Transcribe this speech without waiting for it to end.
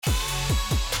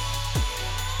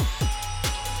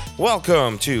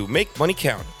Welcome to Make Money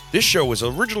Count. This show was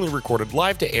originally recorded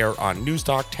live to air on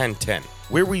Newstalk 1010,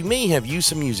 where we may have used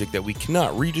some music that we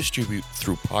cannot redistribute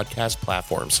through podcast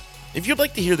platforms. If you'd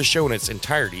like to hear the show in its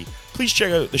entirety, please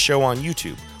check out the show on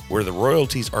YouTube, where the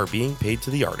royalties are being paid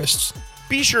to the artists.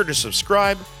 Be sure to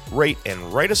subscribe, rate,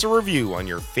 and write us a review on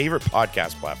your favorite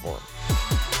podcast platform.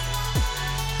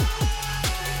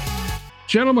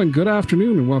 Gentlemen, good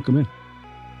afternoon and welcome in.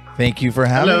 Thank you for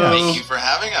having us. Thank you for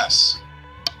having us.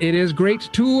 It is great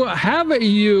to have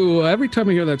you. Every time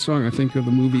I hear that song, I think of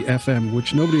the movie FM,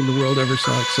 which nobody in the world ever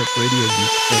saw except radio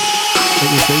geeks. But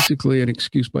it was basically an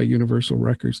excuse by Universal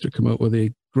Records to come out with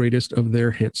a greatest of their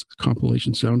hits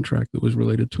compilation soundtrack that was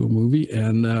related to a movie.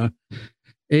 And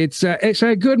it's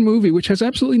a good movie, which has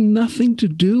absolutely nothing to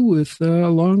do with a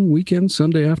long weekend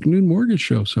Sunday afternoon mortgage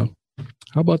show. So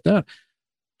how about that?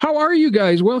 How are you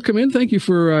guys? Welcome in. Thank you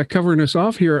for covering us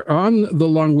off here on the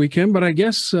long weekend. But I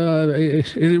guess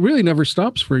it really never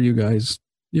stops for you guys,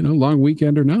 you know, long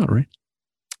weekend or not, right?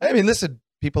 I mean, listen,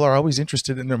 people are always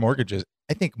interested in their mortgages.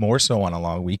 I think more so on a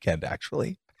long weekend,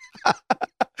 actually.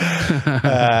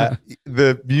 The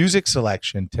music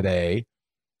selection today,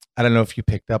 I don't know if you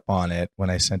picked up on it when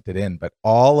I sent it in, but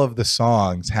all of the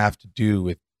songs have to do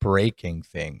with breaking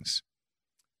things.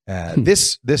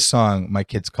 This song, my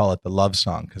kids call it the love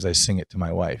song because I sing it to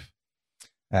my wife.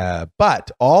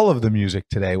 But all of the music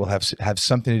today will have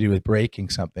something to do with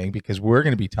breaking something, because we're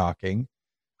going to be talking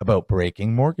about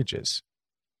breaking mortgages.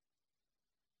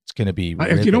 It's going to be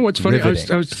you know what's funny? I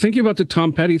was thinking about the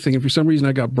Tom Petty thing, and for some reason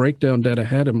I got breakdown dead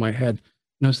ahead in my head,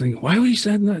 and I was thinking, why would he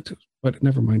say that? But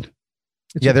never mind.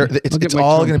 It's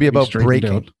all going to be about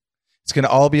breaking. It's going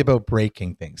to all be about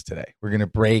breaking things today. We're going to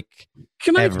break.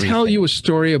 Can I tell you a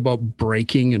story about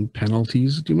breaking and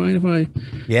penalties? Do you mind if I?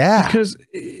 Yeah. Because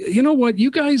you know what, you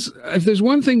guys, if there's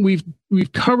one thing we've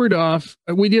covered off,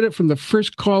 we did it from the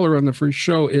first caller on the first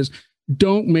show, is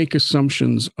don't make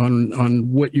assumptions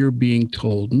on what you're being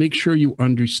told. Make sure you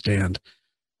understand.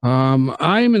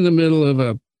 I'm in the middle of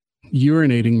a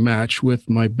urinating match with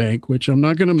my bank, which I'm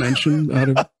not going to mention out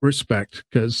of respect,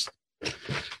 because.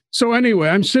 So anyway,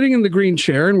 I'm sitting in the green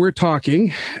chair and we're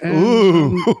talking.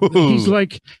 And he's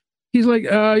like,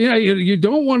 yeah, you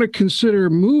don't want to consider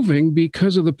moving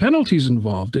because of the penalties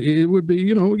involved. It would be,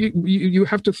 you know, you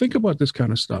have to think about this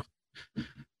kind of stuff.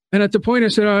 And at the point I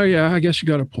said, oh yeah, I guess you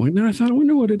got a point. And then I thought, I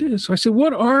wonder what it is. So I said,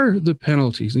 what are the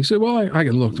penalties? And he said, well, I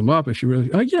can look them up if you really,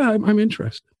 yeah, I'm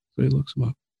interested. So he looks them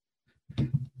up.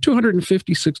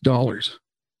 $256.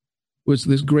 Was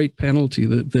this great penalty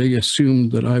that they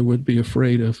assumed that I would be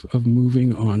afraid of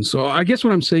moving on. So I guess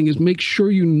what I'm saying is make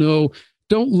sure you know,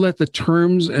 don't let the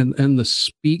terms and the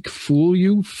speak fool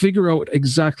you. Figure out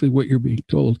exactly what you're being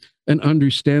told and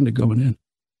understand it going in.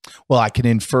 Well, I can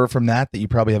infer from that you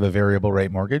probably have a variable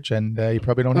rate mortgage and you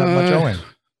probably don't have much owing.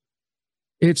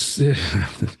 It's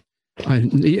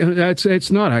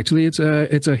not actually. It's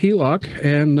a HELOC,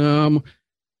 and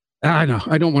I know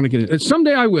I don't want to get it.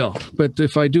 Someday I will, but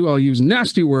if I do, I'll use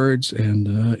nasty words,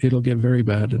 and it'll get very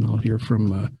bad, and I'll hear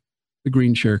from the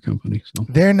Green Chair Company. So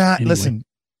they're not. Anyway. Listen,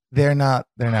 they're not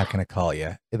going to call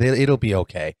you. It'll be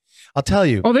okay. I'll tell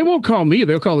you. Oh, they won't call me.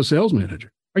 They'll call the sales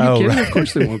manager. Are you kidding? Right. Of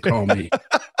course they won't call me.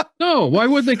 No, why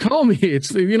would they call me? It's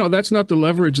that's not the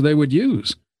leverage they would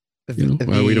use.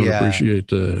 Well, we don't appreciate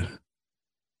the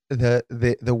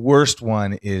worst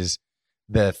one is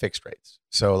the fixed rates.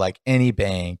 So like any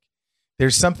bank.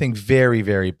 There's something very,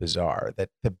 very bizarre that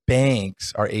the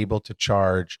banks are able to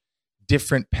charge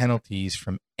different penalties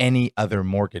from any other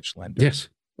mortgage lender. Yes.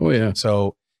 Oh, yeah.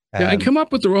 So and come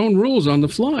up with their own rules on the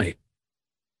fly.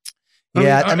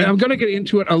 Yeah. I'm going to get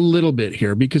into it a little bit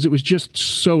here because it was just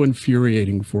so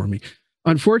infuriating for me.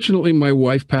 Unfortunately, my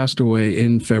wife passed away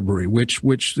in February,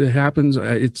 which happens.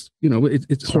 It's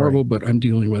horrible, but I'm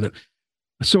dealing with it.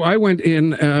 So I went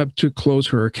in to close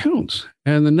her accounts.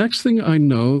 And the next thing I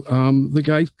know, the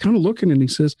guy kind of looking and he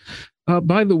says,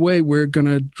 by the way, we're going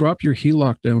to drop your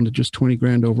HELOC down to just 20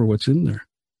 grand over what's in there.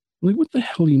 I'm like, what the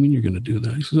hell do you mean you're going to do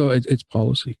that? He says, oh, it's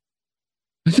policy.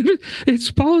 I said,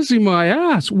 it's policy, my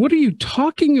ass. What are you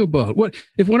talking about? What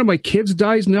if one of my kids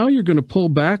dies now, you're going to pull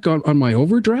back on my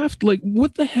overdraft? Like,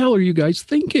 what the hell are you guys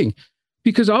thinking?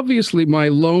 Because obviously my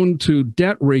loan to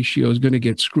debt ratio is going to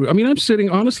get screwed. I mean, I'm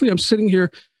sitting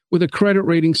here with a credit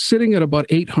rating sitting at about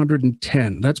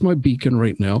 810. That's my beacon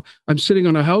right now. I'm sitting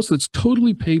on a house that's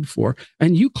totally paid for,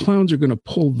 and you clowns are going to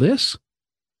pull this?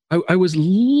 I was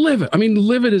livid. I mean,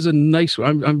 livid is a nice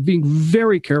one. I'm being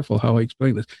very careful how I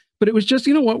explain this. But it was just,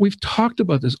 you know what? We've talked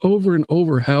about this over and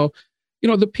over, how,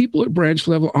 the people at branch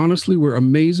level, honestly, were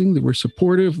amazing. They were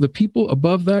supportive. The people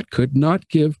above that could not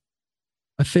give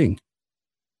a thing.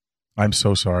 I'm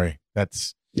so sorry.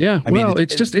 That's yeah.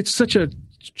 It's such a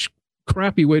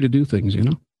crappy way to do things, you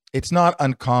know. It's not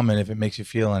uncommon if it makes you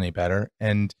feel any better,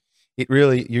 and it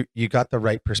really you got the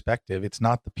right perspective. It's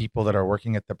not the people that are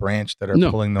working at the branch that are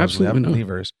pulling those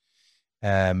levers.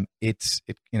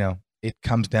 It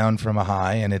comes down from a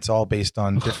high, and it's all based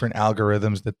on different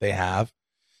algorithms that they have,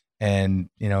 and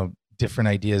different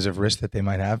ideas of risk that they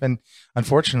might have. And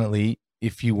unfortunately,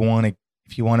 if you want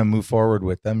to move forward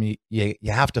with them, you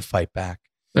have to fight back.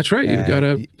 That's right.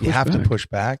 You have to push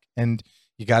back, and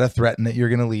you got to threaten that you're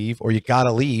going to leave, or you got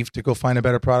to leave to go find a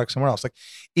better product somewhere else. Like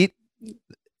it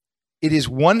is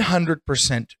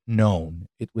 100% known.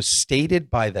 It was stated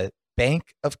by the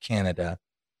Bank of Canada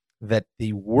that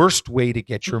the worst way to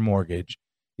get your mortgage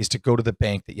is to go to the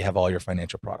bank that you have all your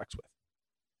financial products with.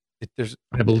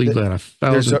 I believe that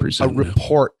 1,000%. There's a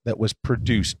report that was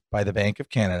produced by the Bank of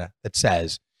Canada that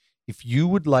says if you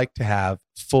would like to have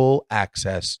full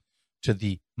access to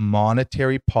the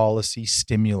monetary policy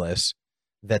stimulus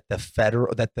that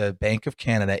the Bank of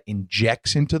Canada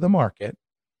injects into the market,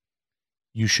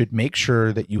 you should make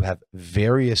sure that you have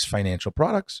various financial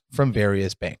products from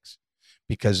various banks,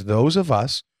 because those of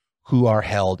us who are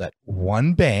held at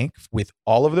one bank with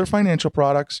all of their financial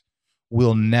products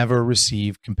will never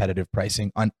receive competitive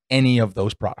pricing on any of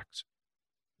those products.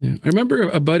 Yeah. I remember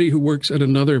a buddy who works at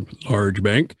another large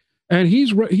bank, and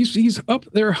he's up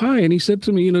there high, and he said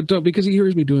to me, because he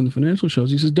hears me doing the financial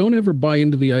shows, he says, don't ever buy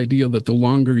into the idea that the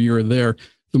longer you're there,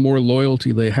 the more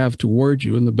loyalty they have towards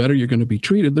you and the better you're going to be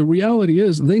treated. The reality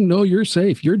is they know you're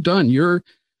safe. You're done. You're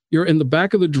in the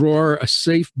back of the drawer, a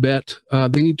safe bet.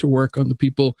 They need to work on the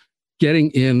people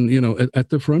getting in, at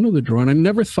the front of the drawer. And I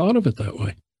never thought of it that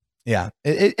way. Yeah.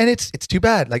 And it's too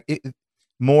bad. Like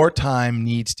more time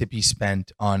needs to be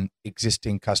spent on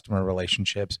existing customer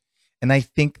relationships. And I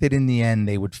think that in the end,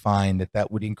 they would find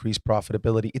that would increase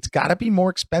profitability. It's got to be more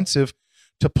expensive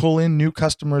to pull in new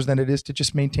customers than it is to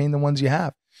just maintain the ones you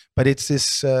have. But it's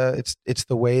this, it's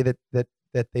the way that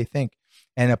they think.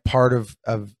 And a part of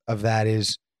that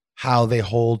is how they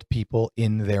hold people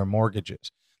in their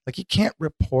mortgages. Like you can't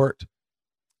report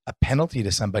a penalty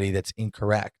to somebody that's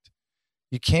incorrect.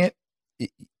 You can't.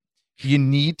 You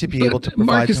need to be able to provide.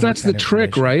 Marcus, that's the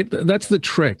trick, right? That's the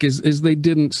trick. Is they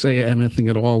didn't say anything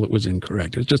at all that was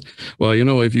incorrect. It's just, well,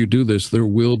 if you do this, there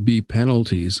will be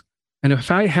penalties. And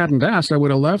if I hadn't asked, I would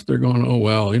have left there going, oh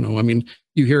well,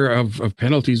 you hear of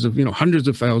penalties of hundreds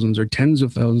of thousands or tens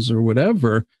of thousands or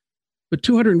whatever, but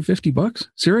 $250?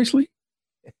 Seriously?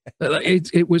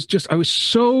 It was just, I was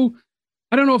so.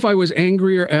 I don't know if I was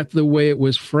angrier at the way it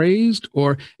was phrased,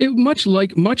 or much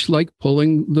like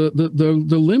pulling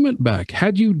the limit back.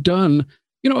 Had you done,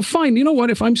 fine. You know what?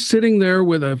 If I'm sitting there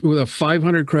with a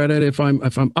 500 credit, if I'm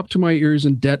up to my ears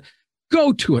in debt,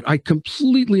 go to it. I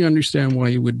completely understand why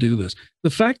you would do this. The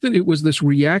fact that it was this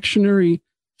reactionary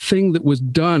thing that was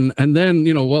done, and then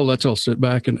well, let's all sit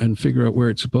back and figure out where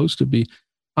it's supposed to be.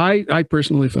 I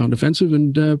personally found offensive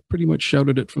and pretty much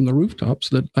shouted it from the rooftops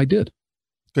that I did.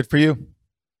 Good for you.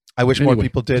 I wish more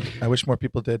people did.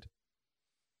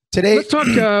 Today, let's talk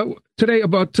today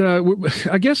about,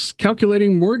 I guess,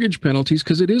 calculating mortgage penalties,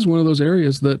 because it is one of those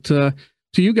areas that to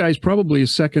you guys probably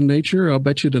is second nature. I'll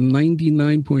bet you to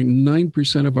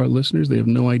 99.9% of our listeners, they have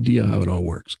no idea how it all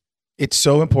works. It's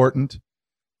so important.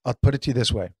 I'll put it to you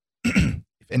this way. If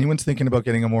anyone's thinking about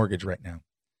getting a mortgage right now,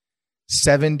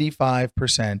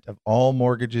 75% of all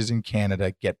mortgages in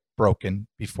Canada get broken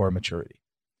before maturity.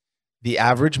 The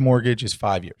average mortgage is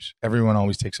 5 years. Everyone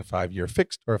always takes a 5-year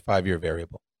fixed or a 5-year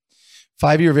variable.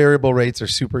 5-year variable rates are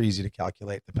super easy to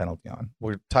calculate the penalty on.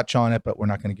 We'll touch on it, but we're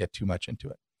not going to get too much into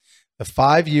it. The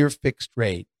 5-year fixed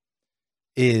rate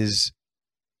is,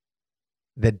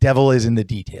 the devil is in the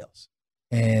details.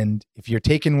 And if you're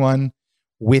taking one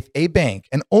with a bank,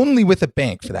 and only with a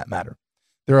bank for that matter,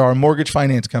 there are mortgage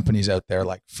finance companies out there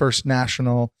like First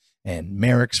National and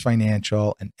Merrick's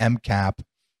Financial and MCAP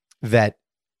that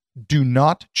do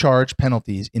not charge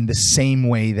penalties in the same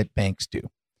way that banks do.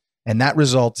 And that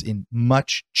results in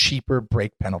much cheaper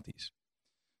break penalties.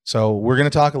 So we're going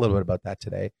to talk a little bit about that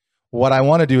today. What I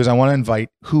want to do is I want to invite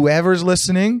whoever's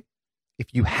listening, if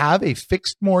you have a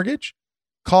fixed mortgage,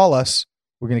 call us.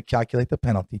 We're going to calculate the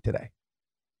penalty today.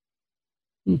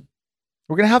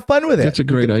 We're going to have fun with it. That's a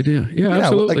great idea. Yeah,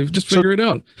 absolutely. Just figure it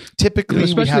out. Typically,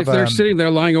 especially if they're sitting there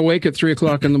lying awake at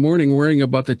 3:00 in the morning, worrying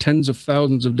about the tens of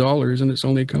thousands of dollars, and it's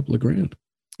only a couple of grand.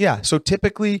 Yeah. So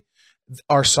typically,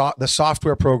 the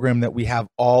software program that we have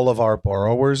all of our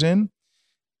borrowers in,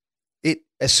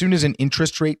 as soon as an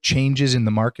interest rate changes in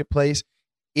the marketplace,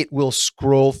 it will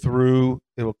scroll through,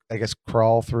 it will, I guess,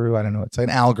 crawl through. I don't know. It's an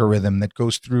algorithm that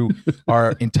goes through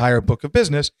our entire book of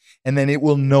business. And then it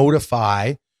will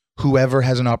notify whoever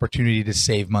has an opportunity to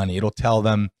save money. It'll tell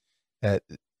them that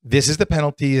this is the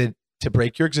penalty to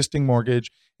break your existing mortgage,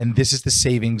 and this is the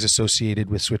savings associated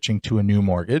with switching to a new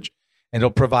mortgage. And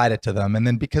it'll provide it to them. And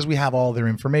then because we have all their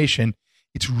information,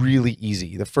 it's really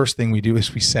easy. The first thing we do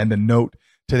is we send a note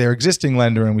to their existing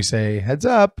lender and we say, heads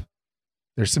up,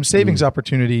 there's some savings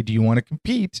opportunity. Do you want to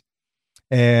compete?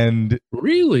 And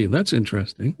really, that's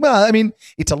interesting. Well, I mean,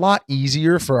 it's a lot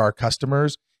easier for our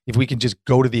customers if we can just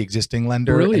go to the existing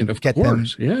lender and get them,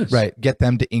 right, get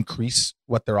them to increase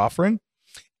what they're offering.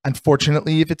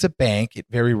 Unfortunately, if it's a bank, it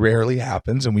very rarely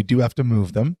happens, and we do have to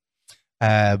move them.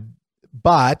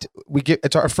 But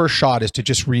it's our first shot is to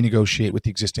just renegotiate with the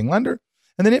existing lender.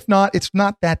 And then if not, it's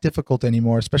not that difficult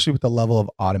anymore, especially with the level of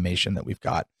automation that we've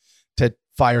got, to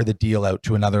fire the deal out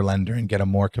to another lender and get a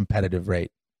more competitive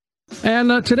rate.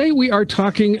 And today we are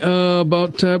talking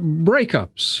about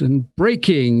breakups and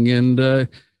breaking. And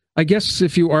I guess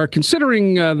if you are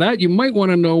considering that, you might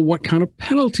want to know what kind of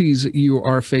penalties you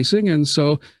are facing. And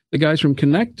so the guys from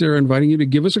Connect are inviting you to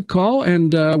give us a call,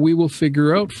 and we will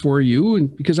figure out for you.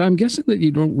 And because I'm guessing that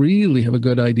you don't really have a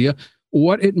good idea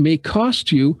what it may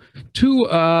cost you to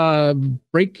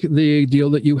break the deal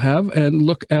that you have and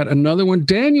look at another one.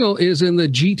 Daniel is in the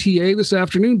GTA this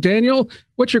afternoon. Daniel,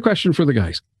 what's your question for the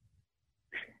guys?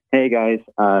 Hey guys,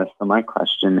 so my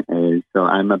question is, so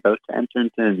I'm about to enter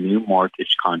into a new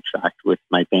mortgage contract with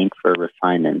my bank for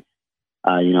refinance.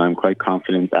 I'm quite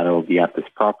confident that I will be at this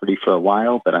property for a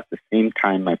while, but at the same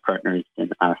time, my partner has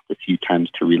been asked a few times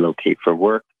to relocate for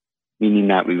work, meaning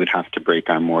that we would have to break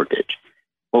our mortgage.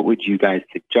 What would you guys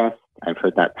suggest? I've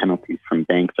heard that penalties from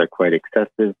banks are quite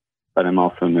excessive, but I'm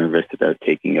also nervous about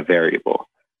taking a variable.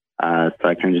 So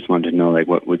I kind of just wanted to know,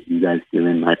 what would you guys do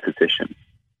in my position?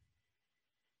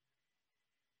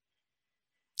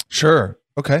 Sure.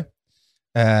 Okay.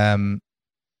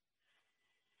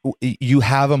 You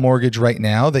have a mortgage right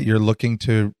now that you're looking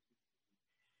to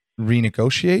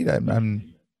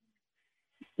renegotiate?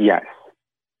 Yes.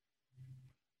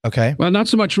 Okay. Well, not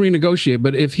so much renegotiate,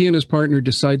 but if he and his partner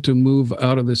decide to move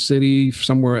out of the city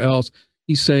somewhere else,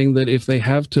 he's saying that if they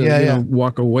have to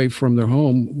walk away from their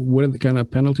home, what are the kind of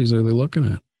penalties are they looking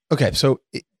at? Okay. So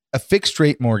a fixed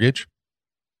rate mortgage,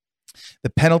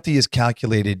 the penalty is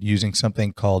calculated using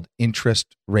something called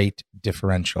interest rate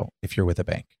differential if you're with a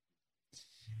bank.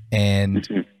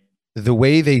 And the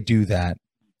way they do that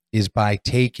is by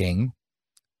taking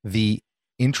the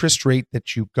interest rate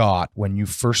that you got when you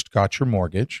first got your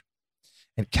mortgage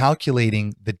and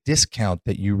calculating the discount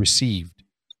that you received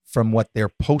from what their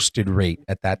posted rate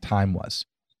at that time was.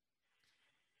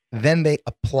 Then they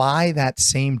apply that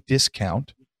same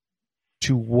discount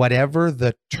to whatever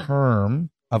the term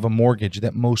of a mortgage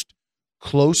that most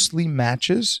closely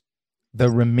matches the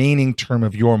remaining term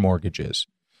of your mortgage is.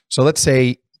 So let's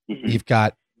say you've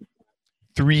got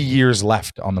 3 years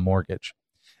left on the mortgage.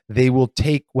 They will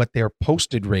take what their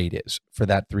posted rate is for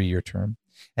that 3-year term,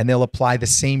 and they'll apply the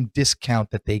same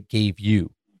discount that they gave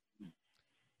you.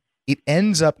 It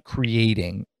ends up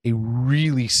creating a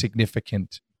really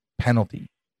significant penalty.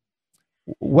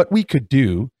 What we could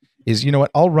do is, you know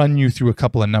what, I'll run you through a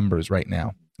couple of numbers right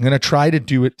now. I'm going to try to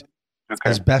do it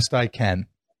as best I can.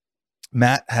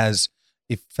 Matt has,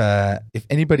 if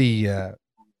anybody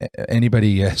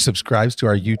subscribes to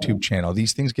our YouTube channel,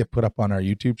 these things get put up on our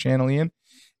YouTube channel, Ian,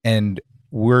 and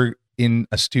we're in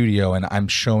a studio and I'm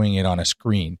showing it on a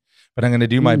screen, but I'm going to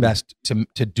do my best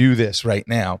to do this right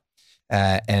now.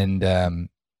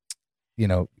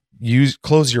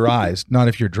 Close your eyes, not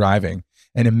if you're driving,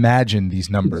 and imagine these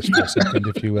numbers for a second,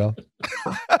 if you will.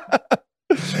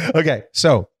 Okay.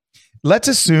 So let's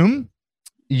assume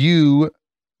you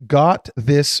got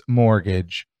this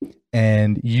mortgage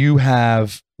and you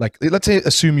have,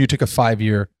 assume you took a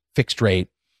 5-year fixed rate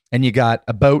and you got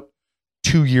about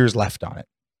 2 years left on it.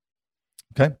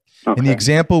 Okay. In the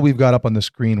example we've got up on the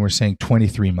screen, we're saying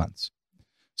 23 months.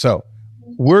 So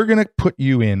we're going to put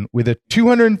you in with a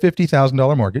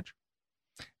 $250,000 mortgage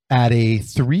at a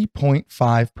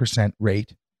 3.5%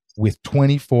 rate with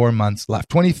 23 months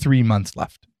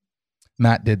left.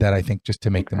 Matt did that, I think, just to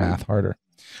make the math harder.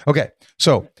 Okay.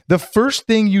 So the first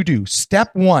thing you do,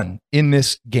 step one in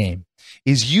this game,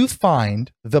 is you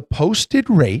find the posted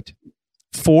rate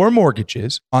for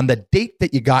mortgages on the date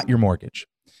that you got your mortgage.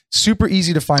 Super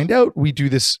easy to find out. We do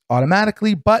this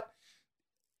automatically, but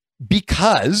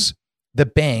because the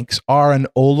banks are an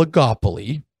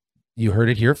oligopoly, you heard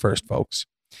it here first, folks,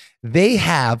 they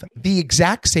have the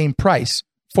exact same price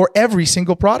for every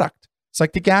single product. It's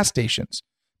like the gas stations.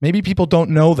 Maybe people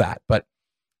don't know that, but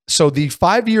so the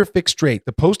 5-year fixed rate,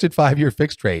 the posted 5-year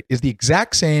fixed rate is the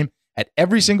exact same at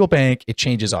every single bank. It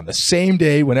changes on the same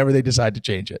day whenever they decide to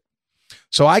change it.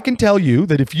 So I can tell you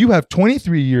that if you have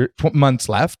 23 months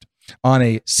left on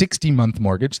a 60-month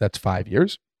mortgage, that's 5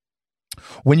 years,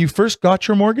 when you first got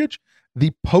your mortgage,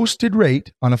 the posted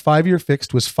rate on a 5-year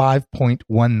fixed was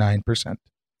 5.19%.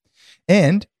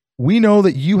 And we know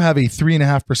that you have a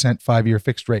 3.5% 5-year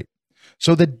fixed rate.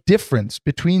 So the difference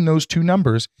between those two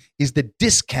numbers is the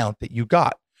discount that you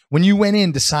got. When you went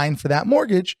in to sign for that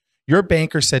mortgage, your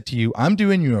banker said to you, I'm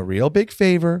doing you a real big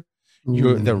favor.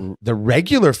 The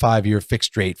regular 5-year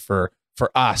fixed rate for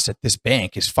us at this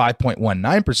bank is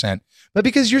 5.19%. But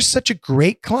because you're such a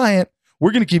great client,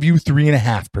 we're going to give you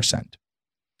 3.5%.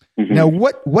 Now,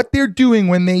 what they're doing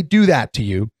when they do that to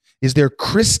you is they're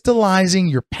crystallizing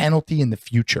your penalty in the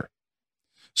future.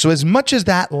 So as much as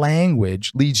that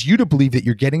language leads you to believe that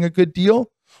you're getting a good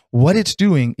deal, what it's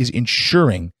doing is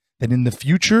ensuring that in the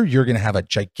future, you're going to have a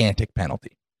gigantic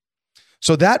penalty.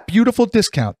 So that beautiful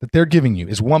discount that they're giving you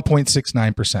is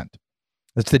 1.69%.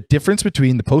 That's the difference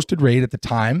between the posted rate at the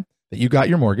time that you got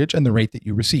your mortgage and the rate that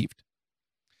you received.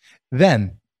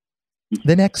 Then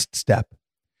the next step,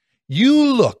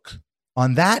 you look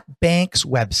on that bank's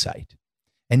website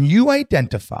and you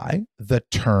identify the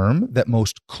term that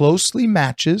most closely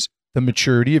matches the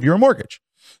maturity of your mortgage.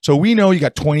 So we know you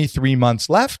got 23 months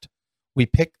left. We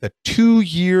pick the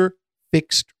 2-year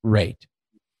fixed rate.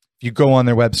 If you go on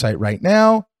their website right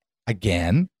now,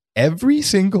 again, every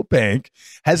single bank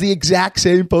has the exact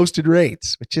same posted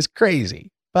rates, which is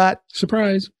crazy, but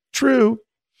surprise, true.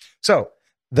 So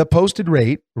the posted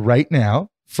rate right now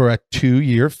for a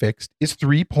 2-year fixed is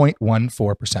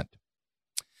 3.14%.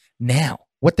 Now,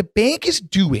 what the bank is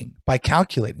doing by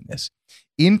calculating this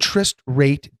interest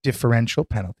rate differential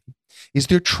penalty is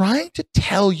they're trying to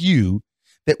tell you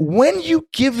that when you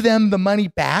give them the money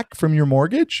back from your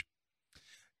mortgage,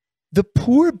 the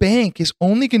poor bank is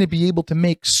only going to be able to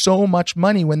make so much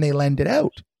money when they lend it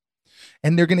out.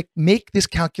 And they're going to make this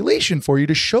calculation for you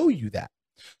to show you that.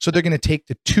 So they're going to take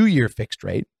the 2-year fixed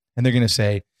rate and they're going to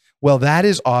say, well, that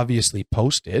is obviously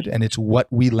posted and it's what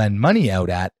we lend money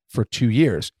out at for 2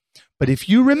 years. But if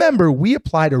you remember, we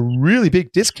applied a really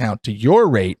big discount to your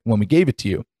rate when we gave it to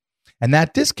you. And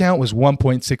that discount was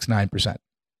 1.69%.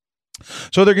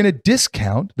 So they're going to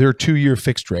discount their 2-year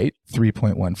fixed rate,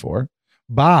 3.14,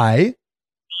 by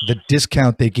the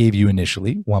discount they gave you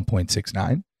initially,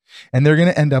 1.69. And they're going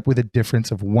to end up with a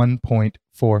difference of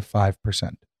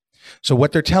 1.45%. So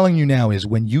what they're telling you now is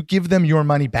when you give them your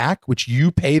money back, which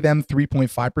you pay them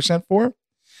 3.5% for,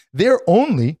 they're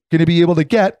only going to be able to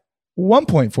get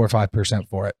 1.45%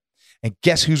 for it. And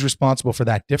guess who's responsible for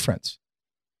that difference?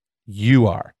 You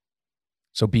are.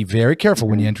 So be very careful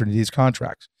when you enter into these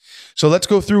contracts. So let's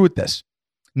go through with this.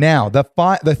 Now, the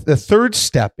third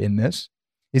step in this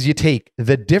is you take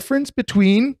the difference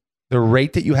between the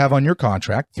rate that you have on your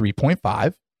contract,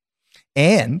 3.5,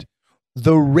 and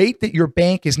the rate that your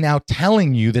bank is now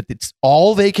telling you that it's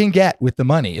all they can get with the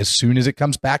money as soon as it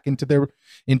comes back into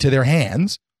their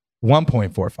hands,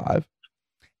 1.45.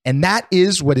 And that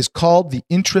is what is called the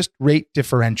interest rate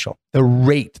differential. The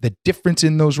rate, the difference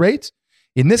in those rates,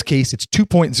 in this case, it's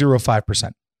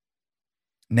 2.05%.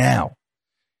 Now,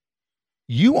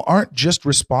 you aren't just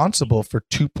responsible for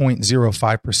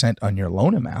 2.05% on your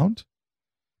loan amount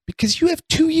because you have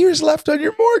 2 years left on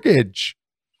your mortgage.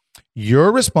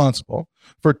 You're responsible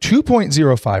for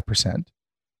 2.05%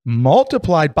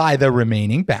 multiplied by the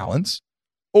remaining balance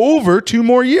over 2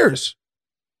 more years.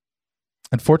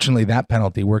 Unfortunately, that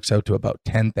penalty works out to about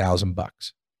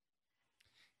 $10,000.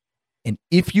 And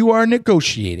if you are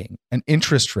negotiating an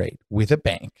interest rate with a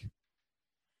bank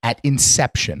at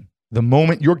inception, the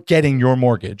moment you're getting your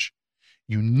mortgage,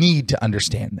 you need to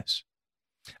understand this.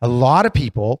 A lot of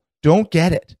people don't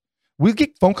get it. We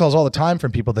get phone calls all the time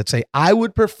from people that say, I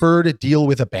would prefer to deal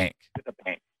with a bank.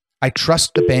 I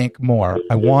trust the bank more.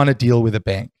 I want to deal with a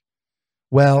bank.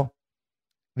 Well,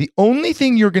 the only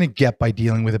thing you're going to get by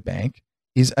dealing with a bank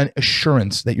is an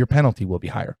assurance that your penalty will be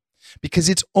higher, because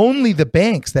it's only the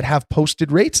banks that have posted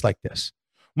rates like this.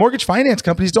 Mortgage finance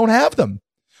companies don't have them.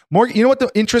 You know what the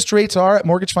interest rates are at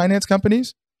mortgage finance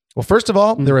companies? Well, first of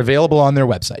all, they're available on their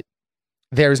website.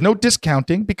 There is no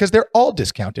discounting because they're all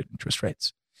discounted interest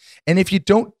rates. And if you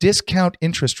don't discount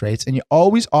interest rates and you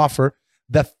always offer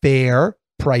the fair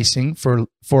pricing for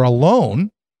a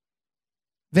loan,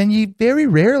 then you very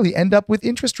rarely end up with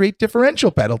interest rate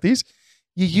differential penalties.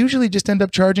 You usually just end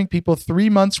up charging people 3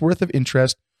 months worth of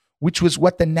interest, which was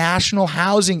what the National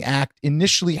Housing Act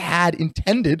initially had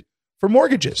intended for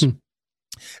mortgages.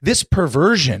 This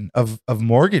perversion of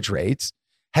mortgage rates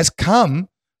has come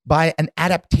by an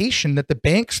adaptation that the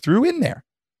banks threw in there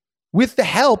with the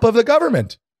help of the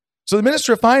government. So the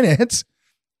Minister of Finance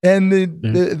and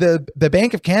the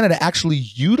Bank of Canada actually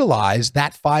utilize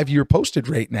that 5-year posted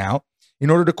rate now in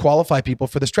order to qualify people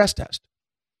for the stress test.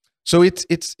 So it's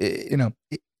if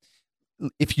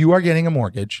you are getting a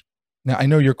mortgage, now I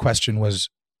know your question was,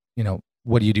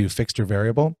 what do you do, fixed or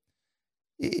variable?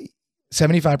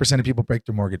 75% of people break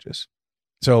their mortgages.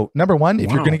 So number one,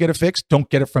 if you're going to get a fixed, don't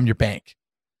get it from your bank.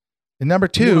 And number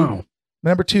two,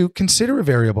 consider a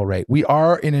variable rate. We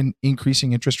are in an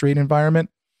increasing interest rate environment,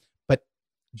 but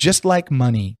just like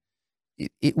money,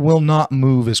 it will not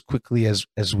move as quickly as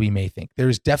we may think. There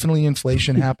is definitely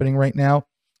inflation happening right now,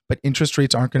 but interest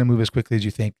rates aren't going to move as quickly as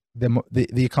you think. The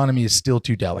economy is still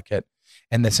too delicate,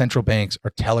 and the central banks are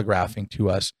telegraphing to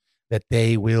us that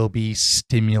they will be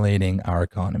stimulating our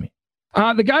economy.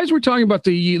 The guys were talking about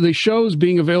the shows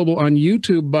being available on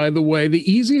YouTube, by the way. The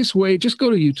easiest way, just go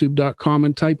to youtube.com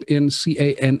and type in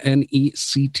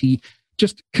CANNECT.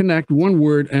 Just connect one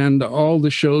word and all the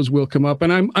shows will come up.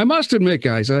 And I must admit,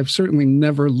 guys, I've certainly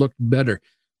never looked better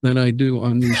than I do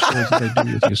on these shows that I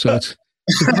do with you. So it's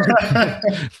a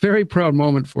very proud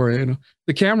moment for you.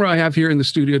 The camera I have here in the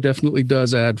studio definitely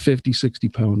does add 50, 60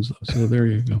 pounds, though. So there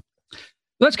you go.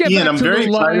 Let's get back to the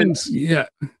Lions. Yeah.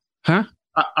 Huh?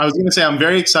 I was going to say, I'm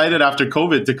very excited after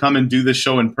COVID to come and do this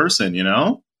show in person,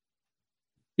 Yeah,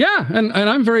 and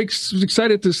I'm very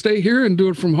excited to stay here and do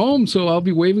it from home, so I'll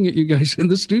be waving at you guys in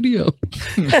the studio.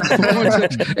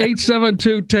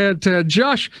 416-872-1010.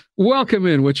 Josh, welcome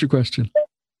in. What's your question?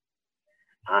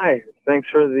 Hi. Thanks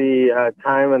for the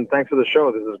time, and thanks for the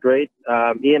show. This is great.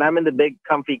 Ian, I'm in the big,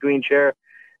 comfy green chair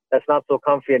that's not so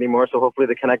comfy anymore, so hopefully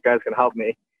the Connect guys can help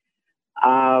me.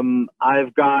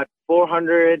 I've got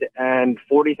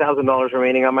 $440,000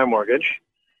 remaining on my mortgage.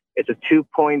 It's a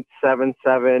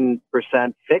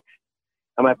 2.77% fixed,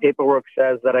 and my paperwork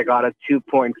says that I got a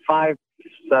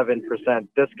 2.57%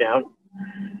 discount.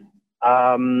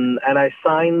 And I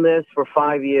signed this for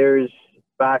 5 years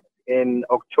back in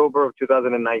October of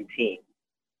 2019.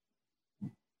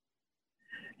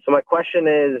 So my question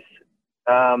is,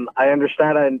 I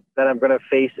understand that I'm going to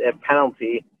face a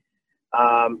penalty.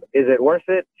 Is it worth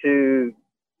it to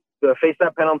face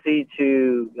that penalty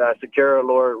to secure a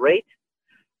lower rate?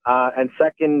 And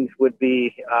second would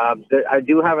be, I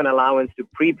do have an allowance to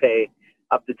prepay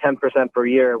up to 10% per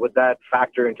year. Would that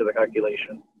factor into the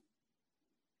calculation?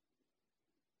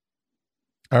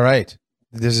 All right.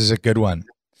 This is a good one.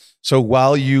 So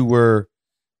while you were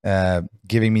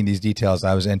giving me these details,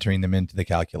 I was entering them into the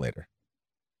calculator.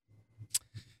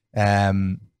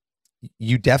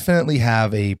 You definitely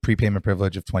have a prepayment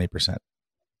privilege of 20%,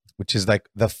 which is like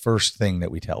the first thing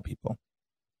that we tell people.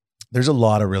 There's a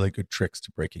lot of really good tricks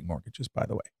to breaking mortgages, by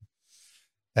the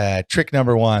way. Trick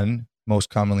number one, most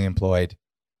commonly employed,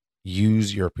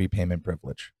 use your prepayment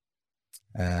privilege.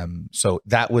 So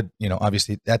that would,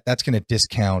 obviously that's going to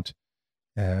discount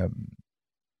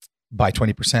by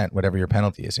 20%, whatever your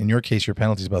penalty is. In your case, your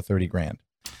penalty is about 30 grand.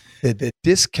 The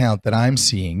discount that I'm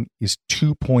seeing is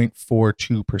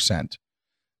 2.42%.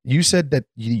 You said that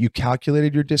you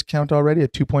calculated your discount already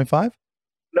at 2.5?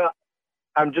 No,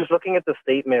 I'm just looking at the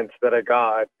statements that I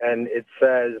got, and it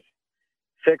says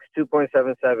fixed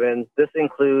 2.77. This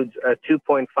includes a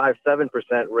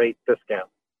 2.57% rate discount.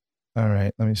 All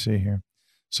right, let me see here.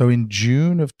 So in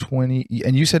June of 20,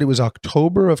 and you said it was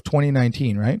October of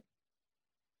 2019, right?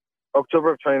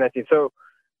 October of 2019. So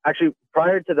actually,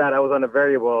 prior to that, I was on a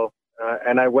variable,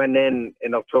 and I went in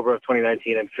October of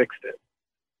 2019 and fixed it.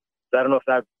 So I don't know if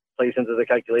that plays into the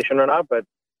calculation or not, but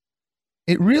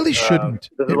it really shouldn't.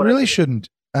 It really shouldn't.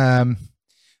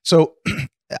 So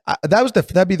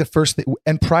that'd be the first thing.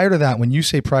 And prior to that, when you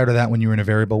say prior to that, when you were in a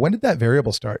variable, when did that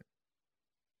variable start?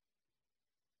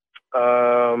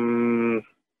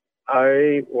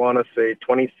 I want to say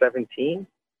 2017.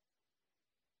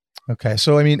 Okay.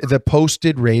 So, I mean, the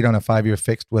posted rate on a 5-year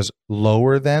fixed was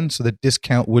lower then, so the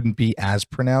discount wouldn't be as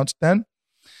pronounced then.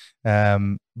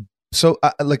 So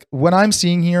like what I'm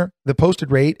seeing here, the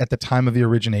posted rate at the time of the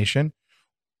origination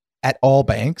at all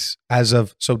banks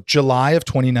so July of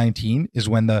 2019 is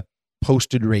when the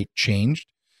posted rate changed.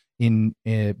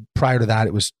 Prior to that,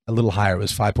 it was a little higher. It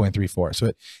was 5.34.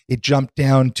 So it jumped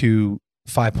down to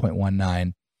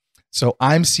 5.19. So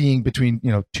I'm seeing between,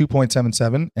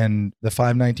 2.77 and the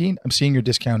 519, I'm seeing your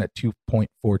discount at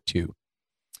 2.42.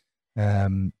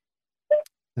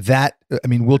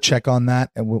 We'll check on that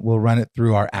and we'll run it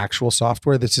through our actual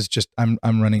software. This is just, I'm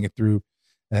running it through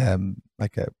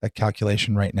like a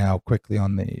calculation right now quickly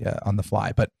on the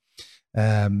fly. But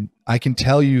I can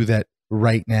tell you that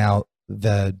right now,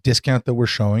 the discount that we're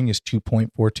showing is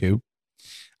 2.42.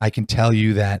 I can tell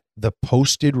you that the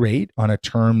posted rate on a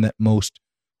term that most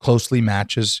closely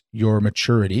matches your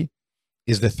maturity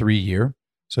is the 3-year.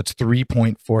 So it's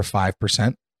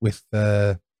 3.45% with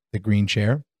the green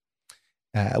share.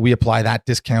 We apply that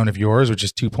discount of yours, which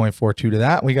is 2.42 to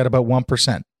that. We got about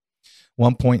 1%,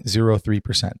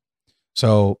 1.03%.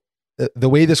 So the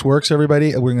way this works,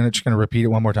 everybody, we're just going to repeat it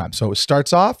one more time. So it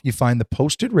starts off, you find the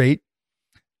posted rate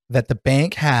that the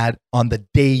bank had on the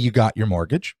day you got your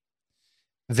mortgage.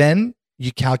 Then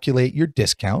you calculate your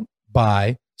discount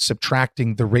by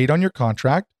subtracting the rate on your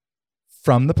contract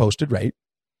from the posted rate.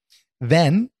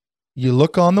 Then you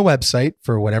look on the website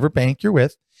for whatever bank you're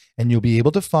with, and you'll be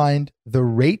able to find the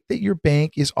rate that your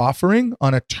bank is offering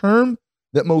on a term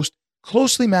that most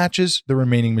closely matches the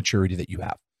remaining maturity that you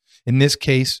have. In this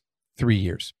case, 3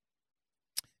 years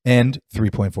and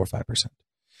 3.45%.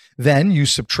 Then you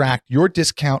subtract your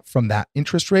discount from that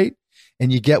interest rate,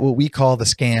 and you get what we call the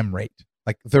scam rate,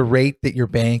 like the rate that your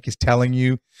bank is telling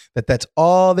you that that's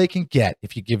all they can get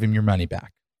if you give them your money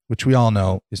back, which we all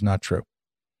know is not true.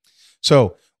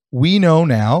 So we know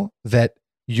now that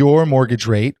your mortgage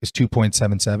rate is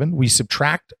 2.77. We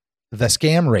subtract the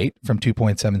scam rate from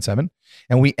 2.77,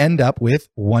 and we end up with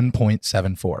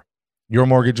 1.74. Your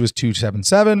mortgage was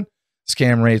 2.77.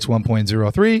 Scam rate's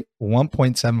 1.03.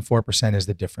 1.74% is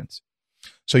the difference.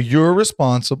 So you're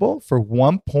responsible for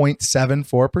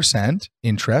 1.74%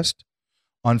 interest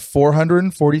on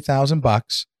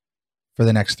 $440,000 for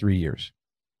the next 3 years,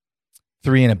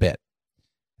 3 and a bit.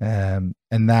 And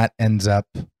that ends up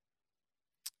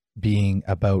being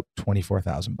about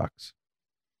 $24,000.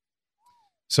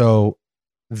 So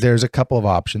there's a couple of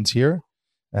options here.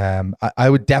 I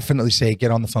would definitely say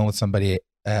get on the phone with somebody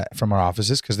from our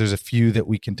offices, because there's a few that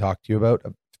we can talk to you about,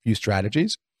 a few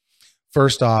strategies.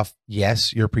 First off,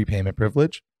 yes, your prepayment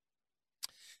privilege.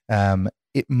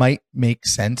 It might make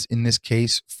sense in this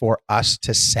case for us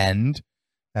to send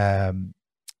a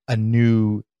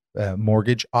new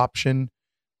mortgage option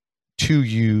to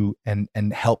you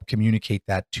and help communicate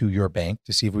that to your bank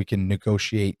to see if we can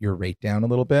negotiate your rate down a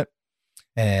little bit.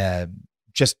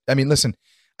 Listen,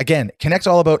 again, Connect's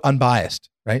all about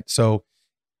unbiased, right? So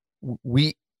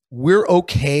we're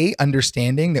okay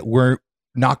understanding that we're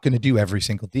not going to do every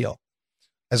single deal,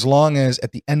 as long as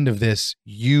at the end of this,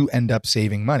 you end up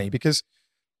saving money. Because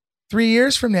 3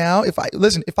 years from now,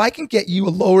 if I can get you a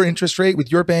lower interest rate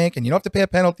with your bank and you don't have to pay a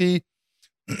penalty,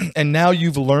 and now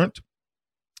you've learned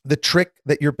the trick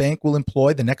that your bank will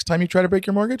employ the next time you try to break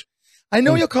your mortgage, I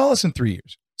know you'll call us in 3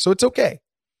 years. So it's okay.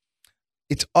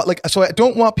 It's so I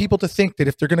don't want people to think that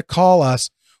if they're going to call us,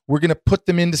 we're going to put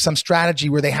them into some strategy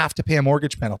where they have to pay a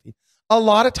mortgage penalty. A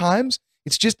lot of times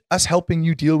it's just us helping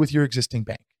you deal with your existing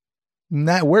bank. And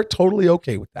that we're totally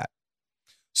okay with that.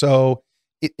 So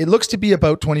it looks to be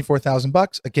about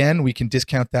 $24,000. Again, we can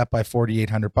discount that by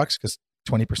 $4,800 because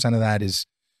 20% of that is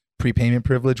prepayment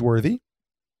privilege worthy,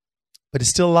 but it's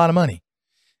still a lot of money.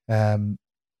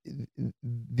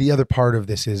 The other part of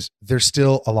this is there's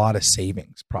still a lot of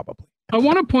savings probably. I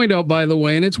want to point out, by the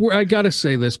way, and it's where I got to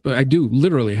say this, but I do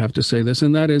literally have to say this,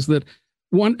 and that is that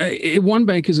one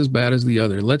bank is as bad as the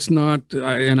other. Let's not,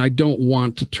 and I don't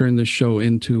want to turn this show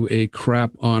into a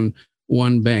crap on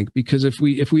one bank, because if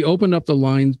we opened up the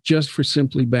line just for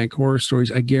Simply Bank horror stories,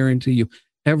 I guarantee you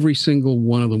every single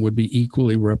one of them would be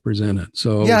equally represented.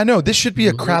 So yeah, no, this should be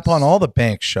a crap on all the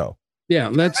banks show. Yeah,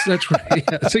 that's right.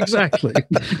 Yes, exactly.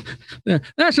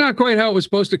 That's not quite how it was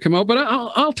supposed to come out, but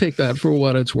I'll take that for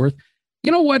what it's worth.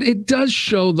 You know what? It does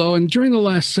show, though, and during the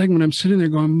last segment, I'm sitting there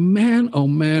going, man, oh,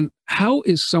 man, how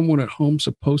is someone at home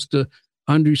supposed to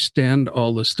understand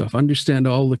all this stuff, understand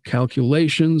all the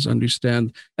calculations,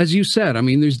 understand, as you said, I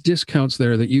mean, there's discounts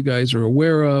there that you guys are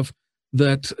aware of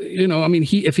that, you know, I mean,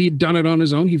 if he'd done it on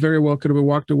his own, he very well could have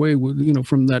walked away with, you know,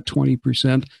 from that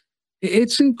 20%.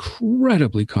 It's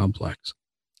incredibly complex.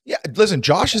 Yeah, listen,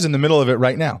 Josh is in the middle of it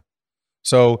right now.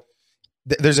 So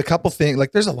there's a couple things,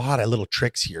 like there's a lot of little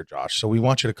tricks here, Josh. So we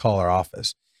want you to call our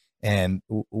office and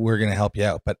we're going to help you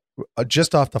out. But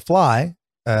just off the fly,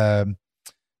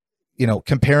 you know,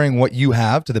 comparing what you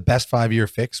have to the best 5-year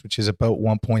fix, which is about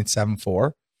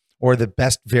 1.74, or the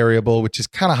best variable, which is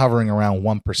kind of hovering around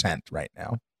 1% right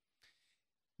now,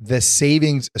 the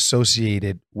savings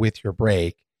associated with your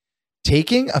break,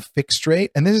 taking a fixed rate,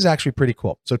 and this is actually pretty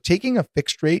cool. So taking a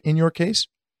fixed rate in your case,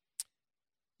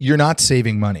 you're not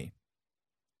saving money.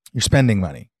 You're spending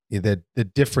money. The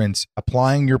difference,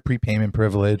 applying your prepayment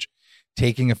privilege,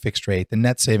 taking a fixed rate, the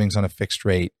net savings on a fixed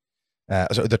rate,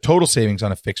 so the total savings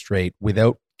on a fixed rate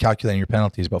without calculating your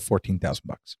penalty is about $14,000.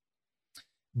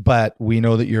 but we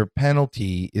know that your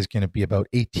penalty is going to be about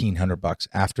 $1,800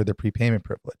 after the prepayment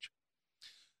privilege.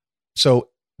 So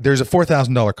there's a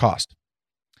 $4,000 cost.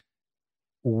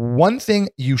 One thing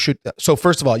so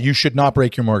first of all, you should not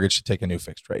break your mortgage to take a new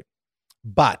fixed rate.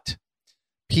 But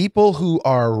people who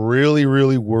are really,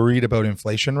 really worried about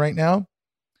inflation right now,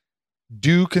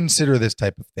 do consider this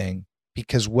type of thing,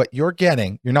 because what you're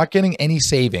not getting any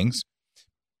savings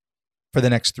for the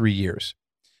next 3 years.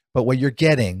 But what you're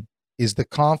getting is the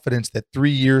confidence that 3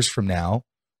 years from now,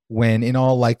 when in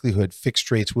all likelihood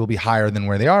fixed rates will be higher than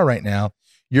where they are right now,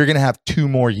 you're going to have 2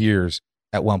 more years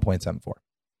at 1.74.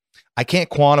 I can't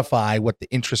quantify what the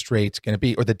interest rate's going to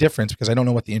be, or the difference, because I don't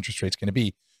know what the interest rate's going to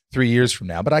be 3 years from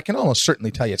now, but I can almost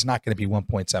certainly tell you it's not going to be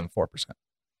 1.74%.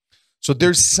 So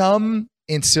there's some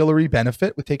ancillary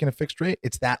benefit with taking a fixed rate.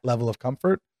 It's that level of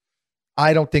comfort.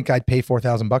 I don't think I'd pay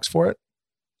 $4,000 for it.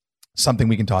 Something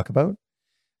we can talk about.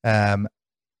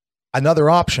 Another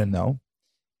option, though,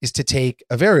 is to take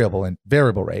a variable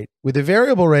rate. With a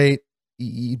variable rate,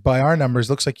 by our numbers,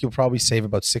 looks like you'll probably save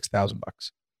about $6,000.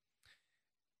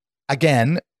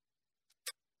 Again,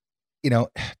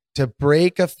 to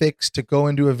break a fix, to go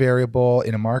into a variable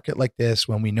in a market like this,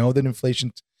 when we know that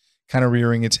inflation's kind of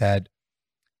rearing its head,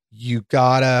 you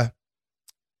gotta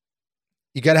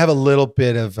have a little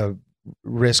bit of a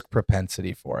risk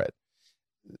propensity for it.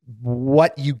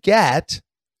 What you get,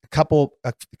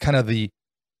 kind of the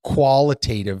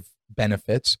qualitative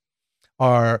benefits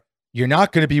are, you're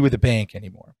not going to be with a bank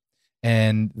anymore.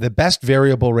 And the best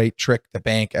variable rate trick the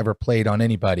bank ever played on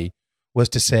anybody was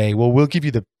to say, well, we'll give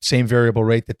you the same variable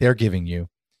rate that they're giving you,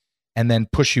 and then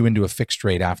push you into a fixed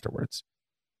rate afterwards.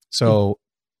 So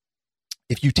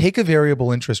if you take a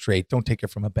variable interest rate, don't take it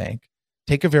from a bank.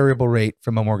 Take a variable rate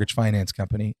from a mortgage finance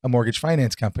company. A mortgage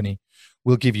finance company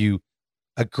will give you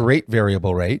a great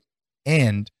variable rate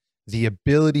and the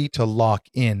ability to lock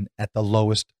in at the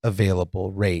lowest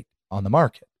available rate on the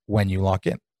market when you lock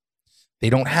in. They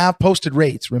don't have posted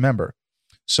rates, remember.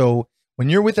 So when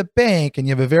you're with a bank and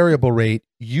you have a variable rate,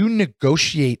 you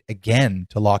negotiate again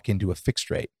to lock into a fixed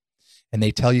rate. And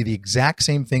they tell you the exact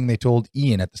same thing they told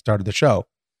Ian at the start of the show.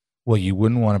 Well, you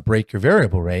wouldn't want to break your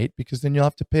variable rate because then you'll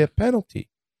have to pay a penalty.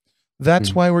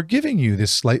 That's why we're giving you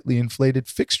this slightly inflated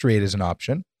fixed rate as an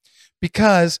option.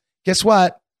 Because guess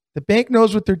what? The bank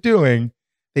knows what they're doing.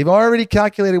 They've already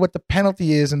calculated what the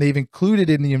penalty is, and they've included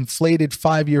it in the inflated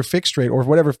 5-year fixed rate or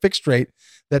whatever fixed rate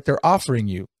that they're offering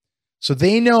you. So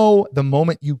they know the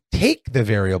moment you take the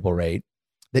variable rate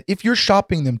that if you're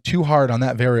shopping them too hard on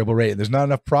that variable rate and there's not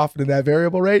enough profit in that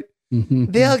variable rate,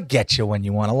 they'll get you when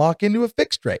you want to lock into a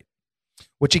fixed rate.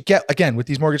 What you get, again, with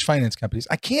these mortgage finance companies,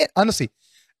 I can't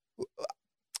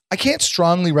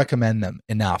strongly recommend them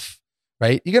enough,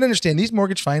 right? You got to understand, these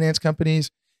mortgage finance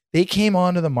companies, they came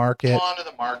onto the market.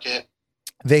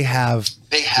 They have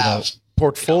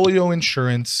portfolio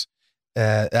insurance,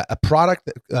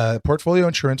 portfolio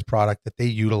insurance product that they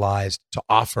utilized to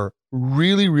offer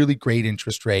really, really great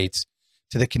interest rates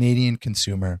to the Canadian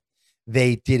consumer.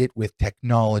 They did it with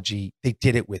technology. They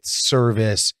did it with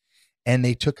service, and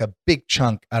they took a big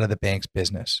chunk out of the bank's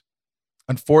business.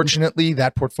 Unfortunately,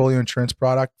 that portfolio insurance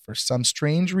product, for some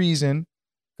strange reason,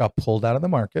 got pulled out of the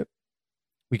market.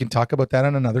 We can talk about that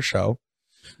on another show,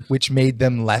 which made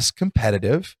them less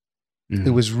competitive. It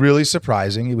was really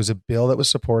surprising. It was a bill that was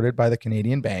supported by the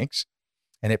Canadian banks,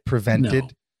 and it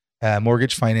prevented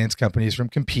mortgage finance companies from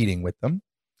competing with them.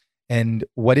 And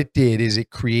what it did is it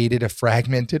created a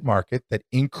fragmented market that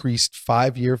increased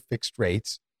 5-year fixed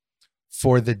rates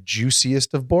for the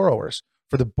juiciest of borrowers,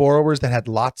 for the borrowers that had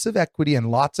lots of equity and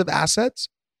lots of assets.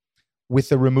 With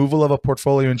the removal of the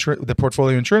portfolio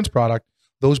insurance product,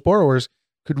 those borrowers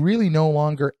could really no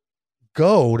longer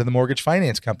go to the mortgage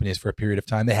finance companies for a period of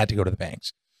time. They had to go to the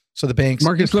banks. So the banks,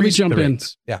 Marcus, let me jump in.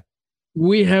 Yeah.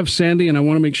 We have Sandy, and I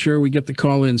want to make sure we get the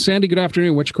call in. Sandy, good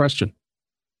afternoon. Which question?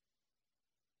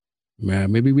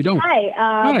 Maybe we don't. Hi.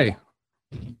 Hi.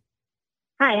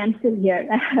 Hi, I'm still here.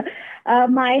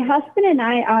 My husband and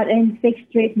I are in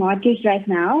fixed rate mortgage right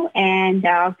now, and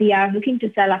we are looking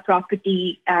to sell our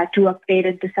property to upgrade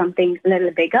it to something a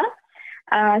little bigger.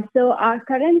 So our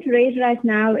current rate right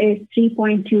now is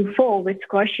 3.24 with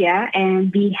Scotia,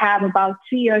 and we have about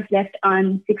 3 years left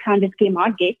on $600K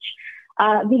mortgage.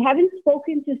 We haven't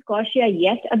spoken to Scotia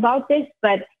yet about this,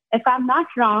 but if I'm not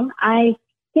wrong, I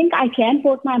think I can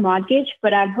port my mortgage,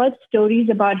 but I've heard stories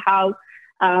about how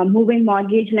moving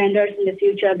mortgage lenders in the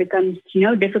future becomes,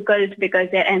 difficult because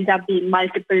there ends up being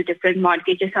multiple different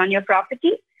mortgages on your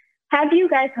property. Have you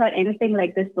guys heard anything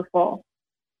like this before?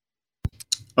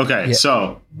 Okay,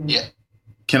 so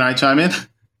can I chime in?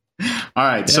 All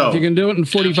right. Yeah, so if you can do it in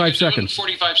 45 seconds.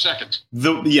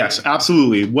 Yes,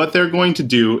 absolutely. What they're going to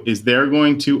do is they're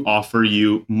going to offer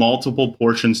you multiple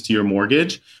portions to your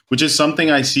mortgage, which is something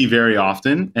I see very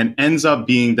often, and ends up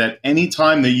being that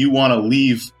anytime that you want to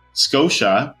leave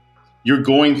Scotia, you're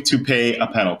going to pay a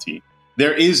penalty.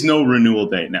 There is no renewal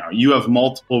date now. You have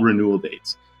multiple renewal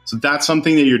dates. So that's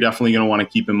something that you're definitely going to want to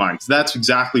keep in mind, because that's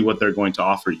exactly what they're going to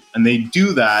offer you. And they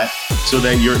do that so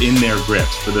that you're in their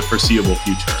grips for the foreseeable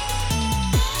future.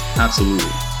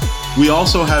 Absolutely. We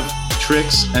also have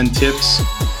tricks and tips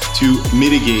to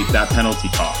mitigate that penalty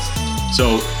cost.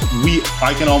 So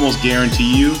I can almost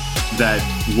guarantee you that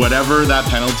whatever that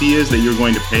penalty is that you're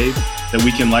going to pay, that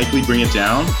we can likely bring it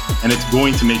down, and it's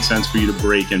going to make sense for you to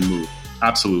break and move.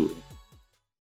 Absolutely.